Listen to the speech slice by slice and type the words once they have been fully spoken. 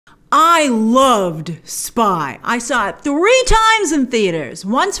I loved Spy. I saw it 3 times in theaters,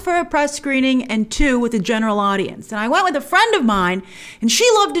 once for a press screening and 2 with a general audience. And I went with a friend of mine, and she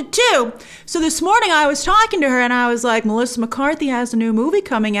loved it too. So this morning I was talking to her, and I was like, Melissa McCarthy has a new movie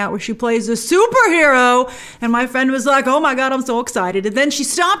coming out where she plays a superhero. And my friend was like, oh my God, I'm so excited. And then she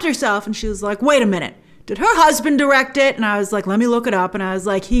stopped herself, and she was like, wait a minute. Did her husband direct it? And I was like, let me look it up. And I was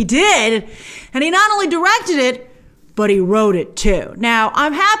like, he did. And he not only directed it, but he wrote it too. Now,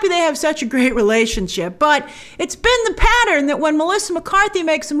 I'm happy they have such a great relationship, but it's been the pattern that when Melissa McCarthy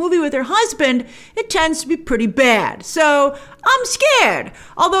makes a movie with her husband, it tends to be pretty bad. So I'm scared.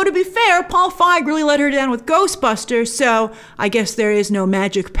 Although to be fair, Paul Feig really let her down with Ghostbusters, so I guess there is no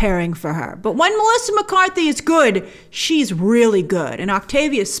magic pairing for her. But when Melissa McCarthy is good, she's really good. And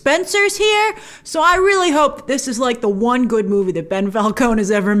Octavia Spencer's here, so I really hope that this is like the one good movie that Ben Falcone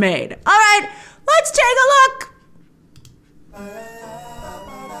has ever made. All right, let's take a look.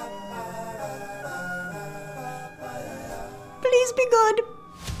 Please be good.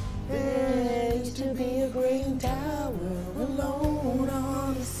 There used to be a great tower alone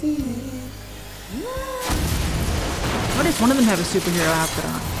on the sea. Why does one of them have a superhero outfit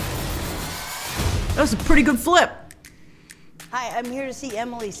on? That was a pretty good flip. Hi, I'm here to see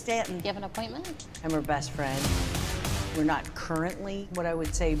Emily Stanton. You have an appointment? I'm her best friend. We're not currently what I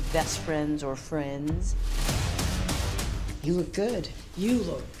would say best friends or friends. You look good. You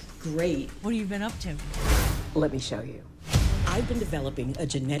look great. What have you been up to? Let me show you. I've been developing a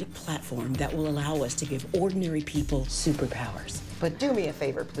genetic platform that will allow us to give ordinary people superpowers. But do me a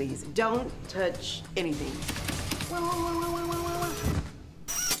favor, please. Don't touch anything.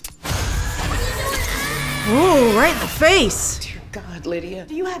 Ooh, right in the face. Dear God, Lydia.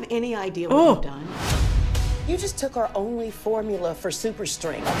 Do you have any idea what you've done? You just took our only formula for super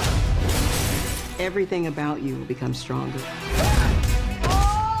strength. Everything about you will become stronger.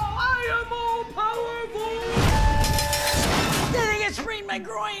 My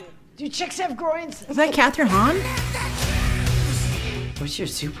groin. Do chicks have groins? Is that Catherine Hahn? What's your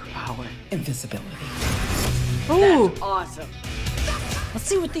superpower? Invisibility. Ooh. That's awesome. Let's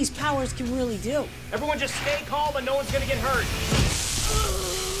see what these powers can really do. Everyone just stay calm and no one's gonna get hurt.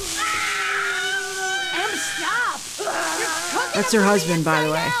 Em, stop! That's her husband, by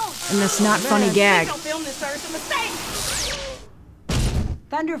the way. And this not funny gag. Don't film this, sir. It's a mistake.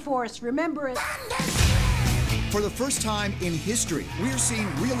 Thunder Force, remember it. For the first time in history, we're seeing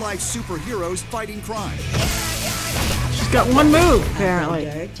real-life superheroes fighting crime. She's got one move,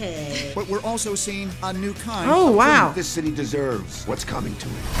 apparently. But we're also seeing a new kind. Oh, wow. This city deserves what's coming to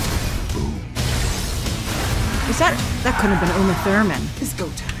it. Boom. Is that couldn't have been Uma Thurman. It's go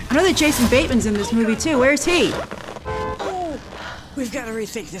time. I know that Jason Bateman's in this movie too. Where's he? Oh, we've got to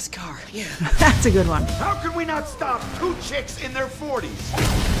rethink this car. Yeah. That's a good one. How can we not stop 2 chicks in their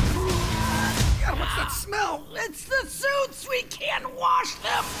 40s? God, what's that smell? It's the suits. We can't wash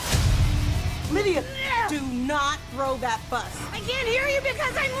them. Lydia, do not throw that bus. I can't hear you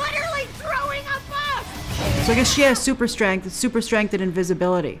because I'm literally throwing a bus. So I guess she has super strength. It's super strength and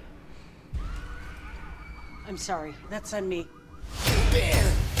invisibility. I'm sorry. That's on me.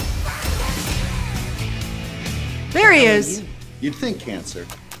 There he is. You'd think Cancer,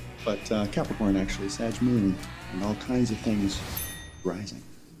 but Capricorn actually Sag Moon and all kinds of things rising.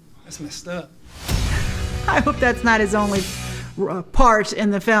 That's messed up. I hope that's not his only part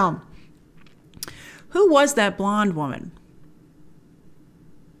in the film. Who was that blonde woman?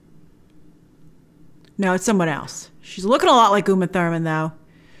 No, it's someone else. She's looking a lot like Uma Thurman, though.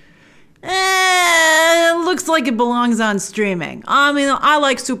 It looks like it belongs on streaming. I mean, I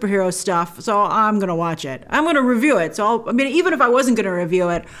like superhero stuff, so I'm going to watch it. I'm going to review it. So, even if I wasn't going to review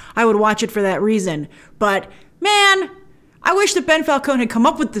it, I would watch it for that reason. But, man, I wish that Ben Falcone had come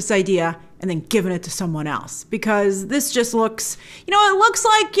up with this idea and then given it to someone else, because this just looks, it looks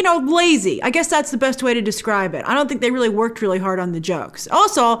like, lazy. I guess that's the best way to describe it. I don't think they really worked really hard on the jokes.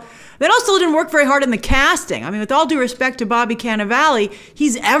 Also, they also didn't work very hard on the casting. I mean, with all due respect to Bobby Cannavale,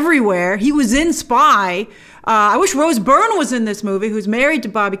 he's everywhere. He was in Spy. I wish Rose Byrne was in this movie, who's married to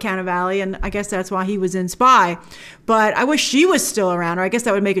Bobby Cannavale, and I guess that's why he was in Spy. But I wish she was still around, or I guess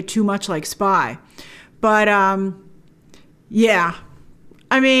that would make it too much like Spy. But, yeah.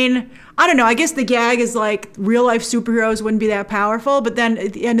 I mean, I don't know. I guess the gag is like real life superheroes wouldn't be that powerful, but then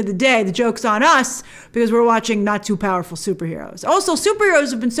at the end of the day, the joke's on us because we're watching not too powerful superheroes. Also,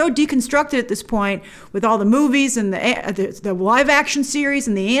 superheroes have been so deconstructed at this point with all the movies and the live action series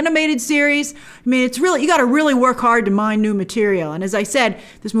and the animated series. I mean, it's really, you got to really work hard to mine new material. And as I said,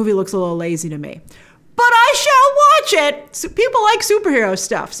 this movie looks a little lazy to me. but I shall watch it. So people like superhero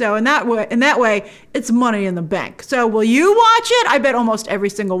stuff. So in that way, it's money in the bank. So will you watch it? I bet almost every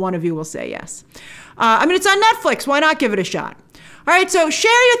single one of you will say yes. I mean, it's on Netflix. Why not give it a shot? All right, so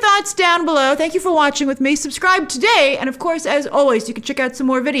share your thoughts down below. Thank you for watching with me. Subscribe today. And of course, as always, you can check out some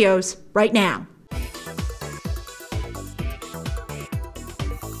more videos right now.